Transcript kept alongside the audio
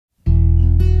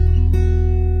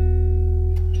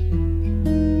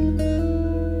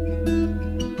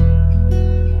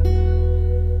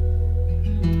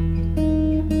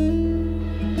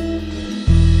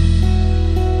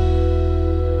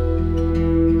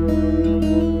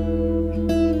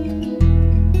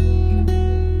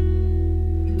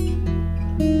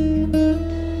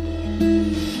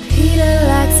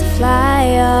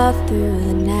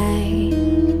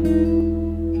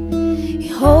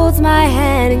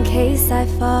in case I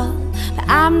fall, but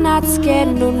I'm not scared,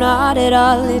 no, not at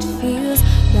all. It feels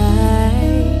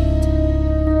right.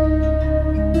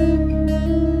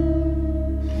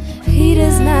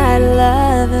 Peter's not a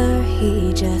lover,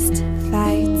 he just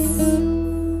fights.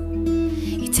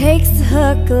 He takes the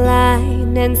hook,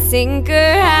 line, and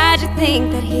sinker. How'd you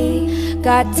think that he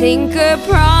got Tinker?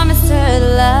 Promised her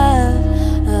the love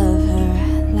of her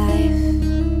life.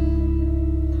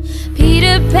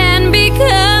 Peter Pan,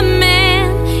 become man.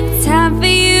 It's time for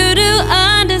you to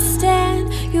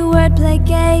understand. Your wordplay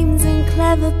games and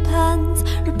clever puns,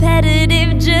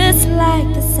 repetitive just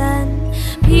like the sun.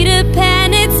 Peter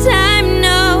Pan, it's time,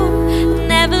 no.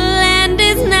 Neverland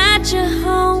is not your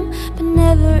home, but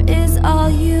never is all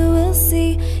you will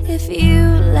see if you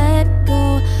let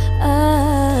go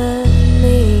of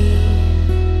me.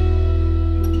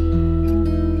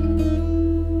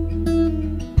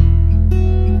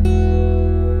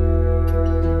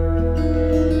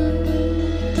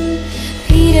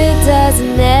 Peter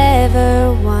doesn't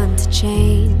ever want to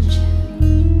change.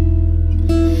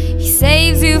 He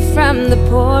saves you from the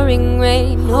pouring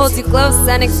rain, holds you close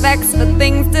and expects for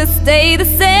things to stay the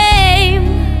same.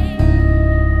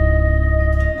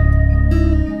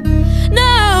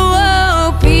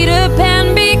 No, Peter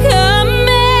Pan, become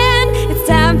man. It's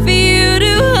time for you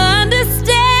to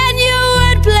understand. Your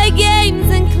wordplay games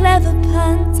and clever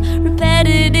puns,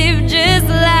 repetitive just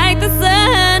like the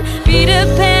sun. Peter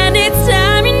Pan, it's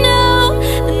time, you know.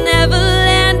 The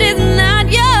Neverland is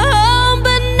not your home,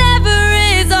 but never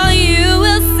is all you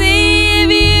will see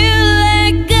if you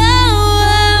let go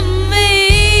of me.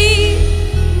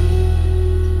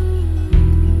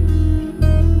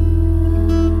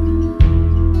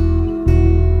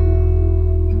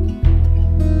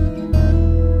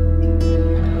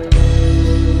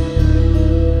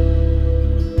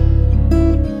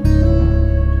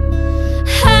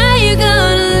 How you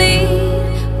gonna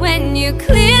leave when you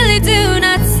clearly do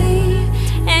not see,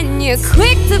 and you're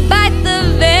quick to bite the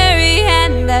very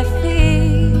hand that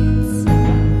feeds?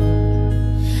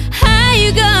 How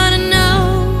you gonna know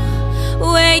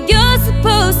where you're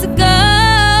supposed to go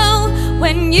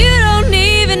when you don't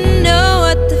even know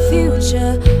what the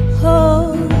future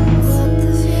holds?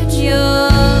 You're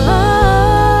lost.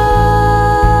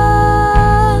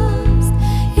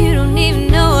 You don't even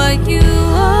know what you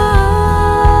want.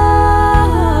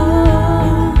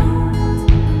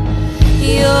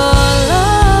 You're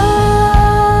lost.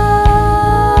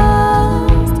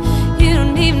 You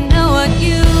don't even know what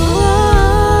you want.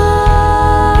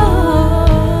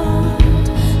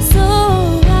 So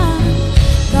I'm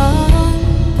gone,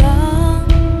 gone,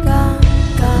 gone,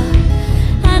 gone.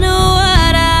 I know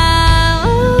what I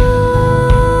want.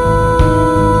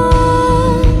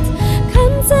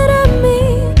 Consider me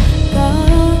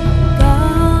gone,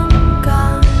 gone,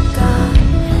 gone, gone.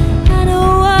 I know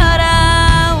what I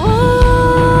want.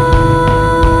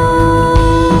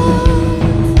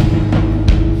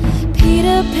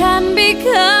 Peter Pan,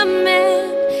 become man.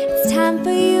 It's time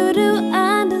for you to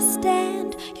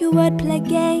understand. Your wordplay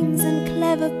games and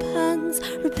clever puns,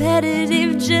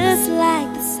 repetitive just like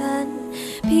the sun.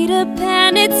 Peter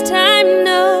Pan, it's time,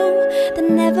 no. The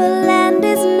Neverland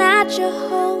is not your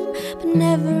home, but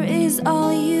never is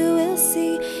all you will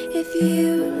see if you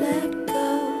let